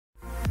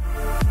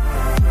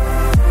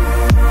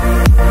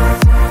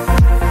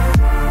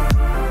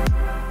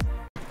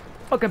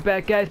Welcome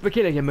back, guys.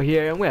 XxPeculiarGamer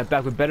here, and we're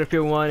back with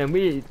Battlefield 1, and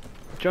we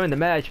joined the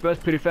match, but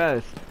it's pretty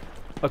fast.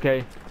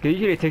 Okay, it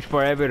usually takes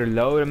forever to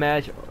load a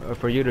match, or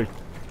for you to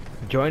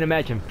join the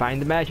match and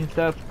find the match and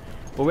stuff.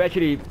 But we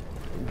actually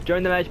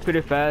joined the match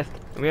pretty fast,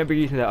 and we're gonna be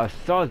using the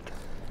assault.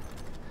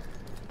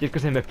 Just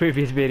because in my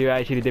previous video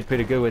I actually did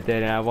pretty good with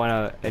it, and I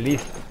wanna at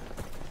least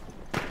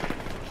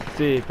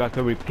see if I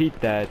could repeat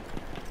that.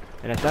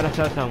 And I thought I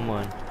saw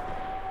someone.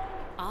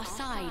 Our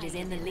side is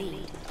in the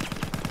lead.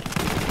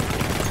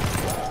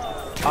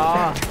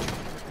 Ah,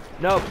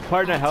 no,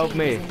 partner, help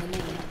me.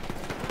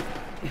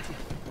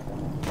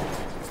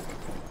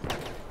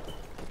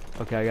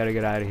 Okay, I gotta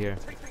get out of here.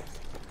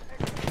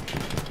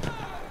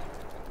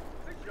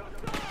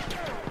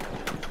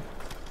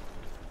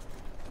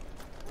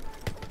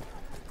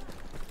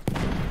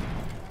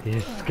 This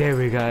is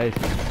scary, guys.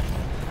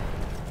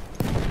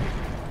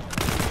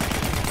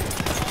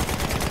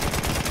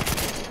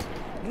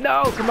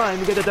 No, come on, let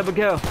me get the double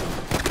kill.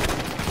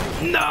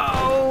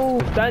 No!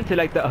 I'm starting to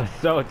like the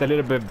assault a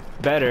little bit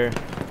better.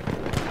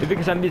 It's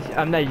because I'm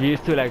not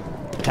used to like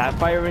tap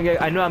firing it.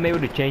 I know I'm able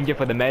to change it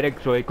for the medic,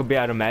 so it could be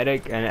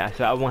automatic, and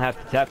so I won't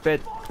have to tap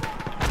it.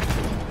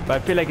 But I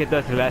feel like it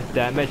does less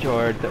damage,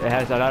 or it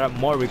has a lot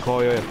more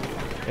recoil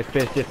if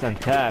it's just on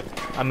tap.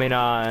 I mean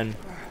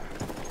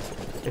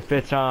if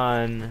it's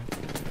on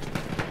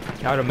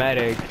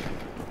automatic.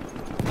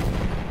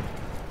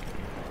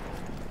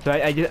 So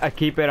I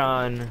keep it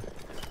on.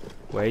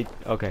 Wait,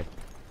 okay.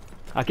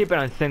 I'll keep it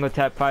on single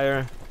tap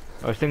fire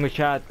or single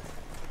shot,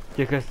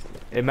 just because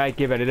it might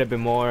give a little bit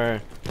more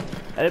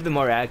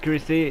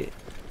accuracy,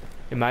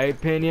 in my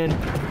opinion. I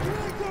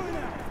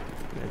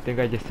think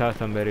I just saw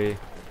somebody.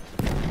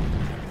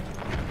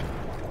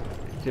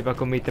 See if I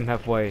can meet them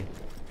halfway.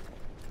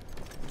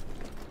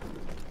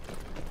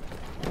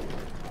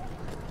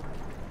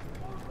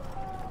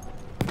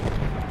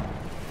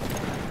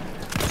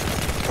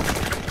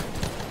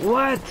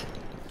 What?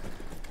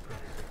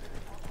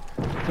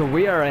 So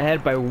we are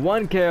ahead by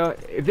 1 kill.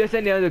 If there's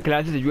any other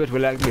classes that you guys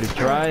would like me to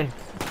try,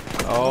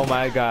 oh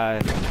my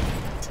god.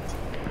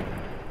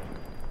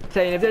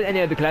 Saying if there's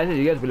any other classes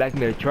you guys would like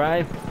me to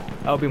try,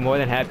 I'll be more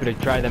than happy to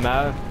try them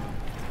out.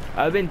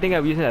 I've been thinking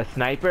of using a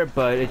sniper,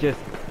 but it just,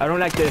 I don't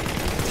like this.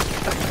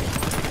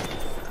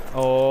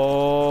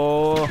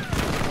 Oh.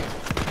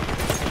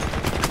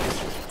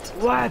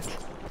 What?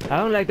 I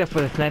don't like that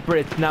for the sniper.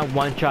 It's not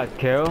one-shot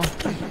kill.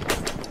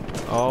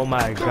 Oh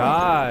my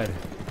god.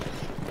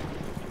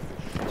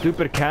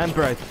 Stupid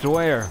camper, I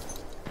swear.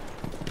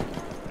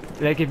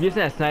 Like if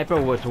using a sniper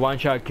was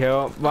one-shot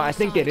kill, well I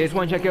think it is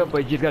one-shot kill,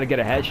 but you just gotta get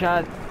a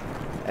headshot,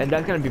 and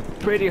that's gonna be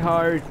pretty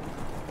hard.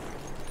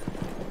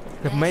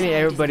 Cause mainly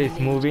everybody's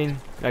moving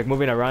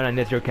around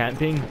unless you're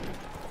camping.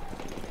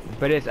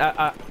 But it's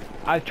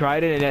I've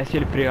tried it and it's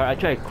actually pretty hard. I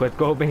tried quick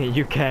scoping and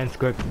you can't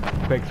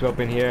quick scope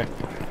in here.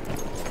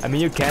 I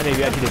mean you can if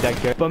you actually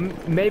that good,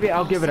 but maybe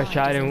I'll give it a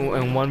shot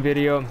in one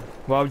video.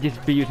 Well, I'll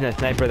just be using a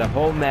sniper the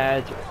whole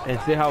match and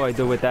see how I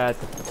do with that.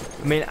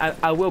 I mean,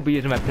 I will be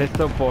using my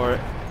pistol for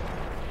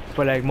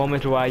like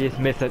moments where I just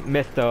miss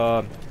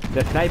the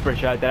sniper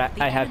shot that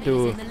I have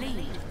to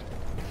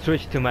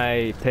switch to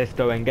my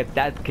pistol and get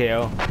that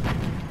kill.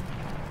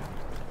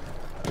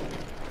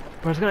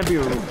 But it's gonna be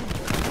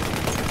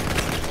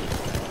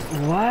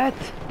what?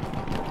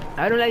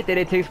 I don't like that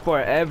it takes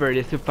forever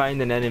just to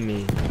find an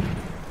enemy.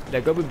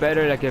 Like, it would be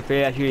better like if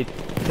it actually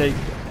takes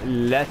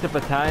less of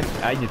a time.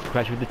 I just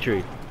crash with the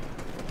tree.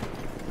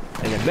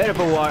 In the middle of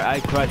a war,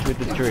 I crash with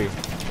the tree.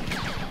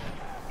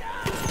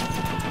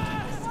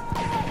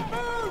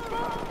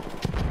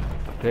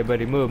 Okay,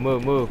 buddy, move.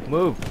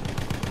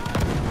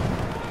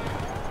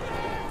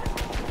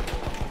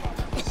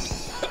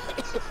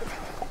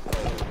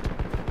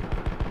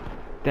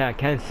 Damn, I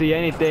can't see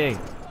anything.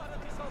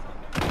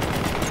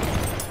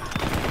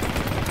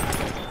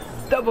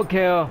 Double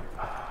kill.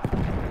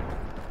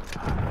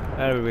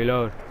 I'll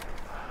reload.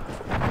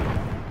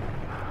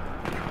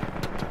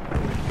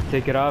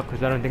 Take it off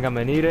because I don't think I'm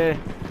gonna need it.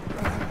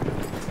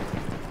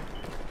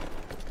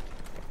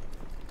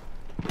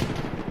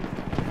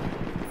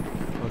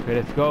 Okay,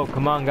 let's go.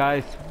 Come on,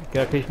 guys.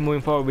 Gotta keep moving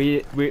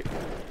forward. We're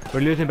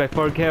losing by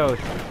 4 kills.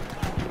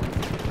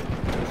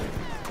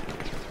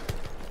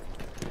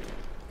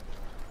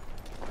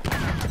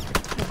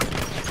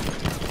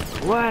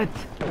 What?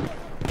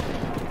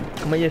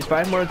 Come on, just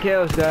 5 more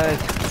kills, guys.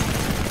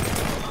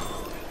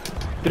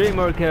 3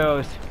 more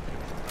kills.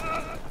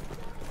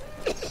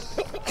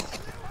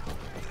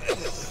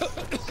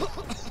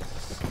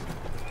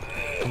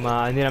 Come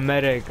on, I need a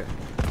medic.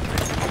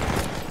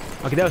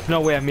 Okay, there was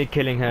no way of me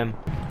killing him.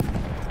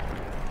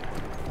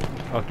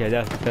 Okay,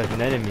 that's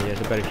an enemy. That's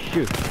a better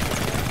shoot.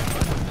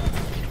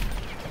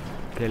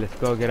 Okay, let's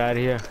go. Get out of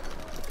here.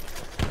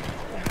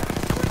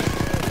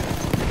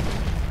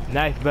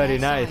 Nice, buddy.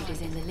 Nice.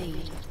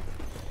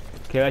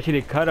 Okay,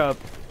 actually cut up.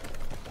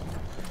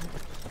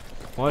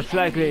 Most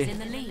likely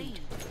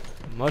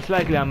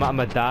I'm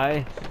gonna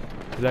die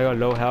because I got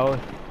low health.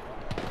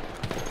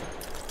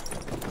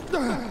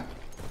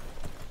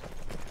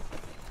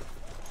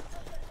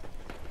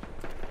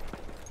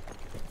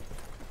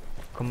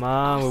 Come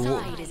Our on.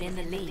 side is in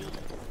the lead.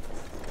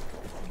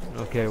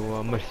 Okay, well,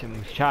 I'm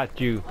gonna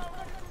shot you.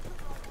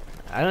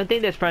 I don't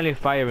think there's friendly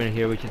fire in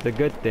here, which is a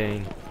good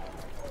thing.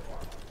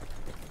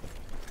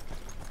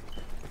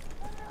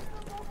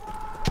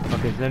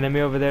 Okay, there's an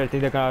enemy over there. I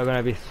think they're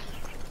gonna be.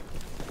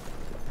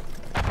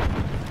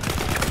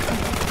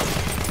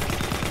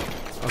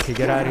 Okay,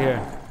 get out of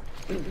here.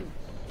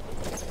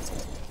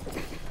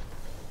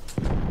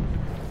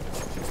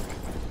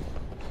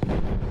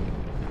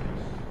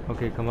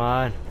 Okay, come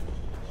on.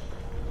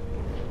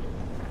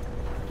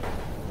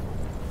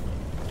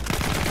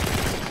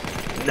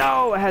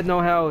 No, I had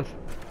no health.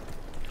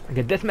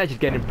 Okay, this match is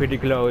getting pretty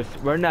close.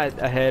 We're not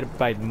ahead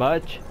by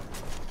much.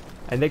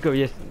 I think we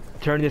just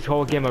turn this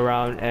whole game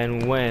around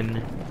and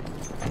win.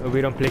 If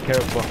we don't play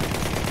careful.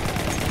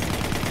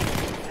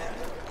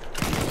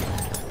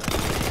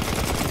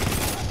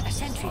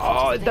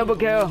 Oh, double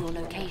kill!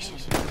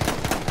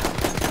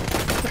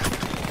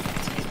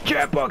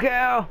 Triple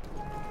kill!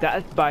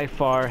 That by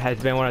far has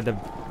been one of the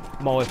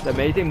most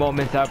amazing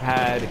moments I've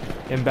had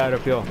in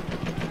Battlefield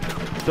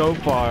so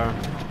far.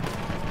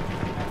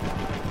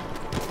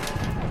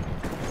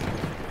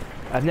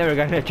 I've never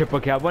gotten a triple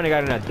kill. I've only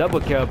gotten a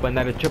double kill, but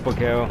not a triple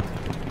kill.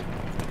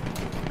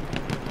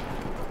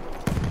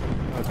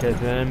 Okay, there's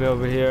an enemy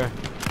over here.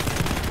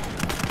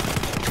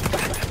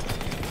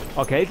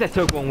 Okay, at least I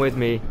took one with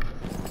me.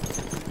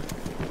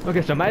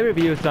 Okay, so my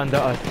reviews on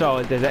the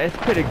assault is that it's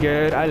pretty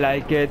good. I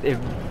like it. If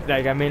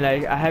like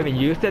I haven't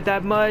used it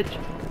that much,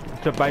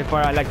 so by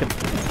far I like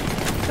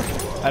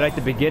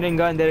the beginning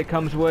gun that it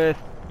comes with,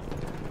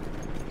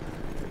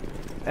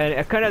 and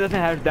it kind of doesn't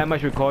have that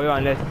much recoil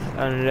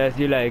unless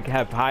you like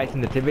have high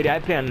sensitivity. I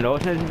play on low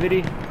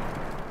sensitivity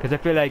because I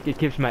feel like it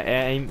keeps my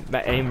aim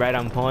right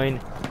on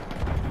point.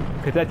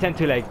 Because I tend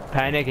to like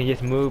panic and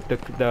just move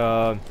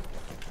the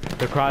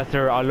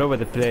crosshair all over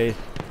the place.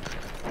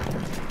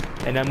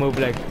 And I move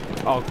like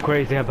all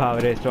crazy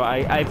about it, so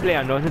I play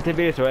on no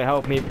sensitivity, so it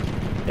helps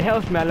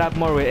me a lot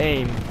more with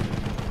aim.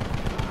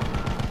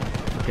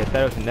 Okay,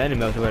 that was an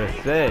enemy, I was about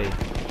to say.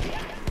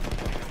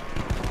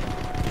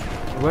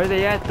 Where are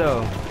they at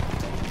though?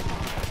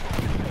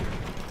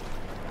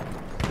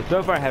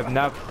 So far I have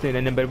not seen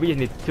any, but we just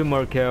need 2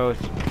 more kills.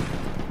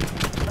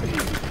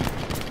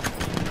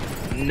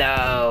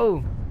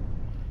 No!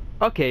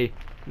 Okay,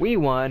 we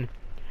won.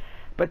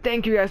 But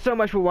thank you guys so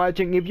much for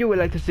watching. If you would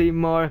like to see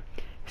more,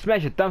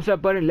 smash the thumbs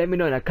up button, let me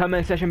know in the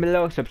comment section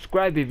below,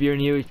 subscribe if you're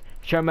new,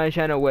 share my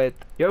channel with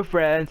your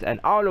friends and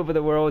all over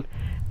the world.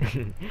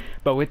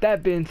 But with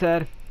that being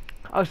said,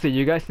 I'll see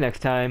you guys next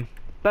time.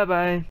 Bye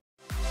bye.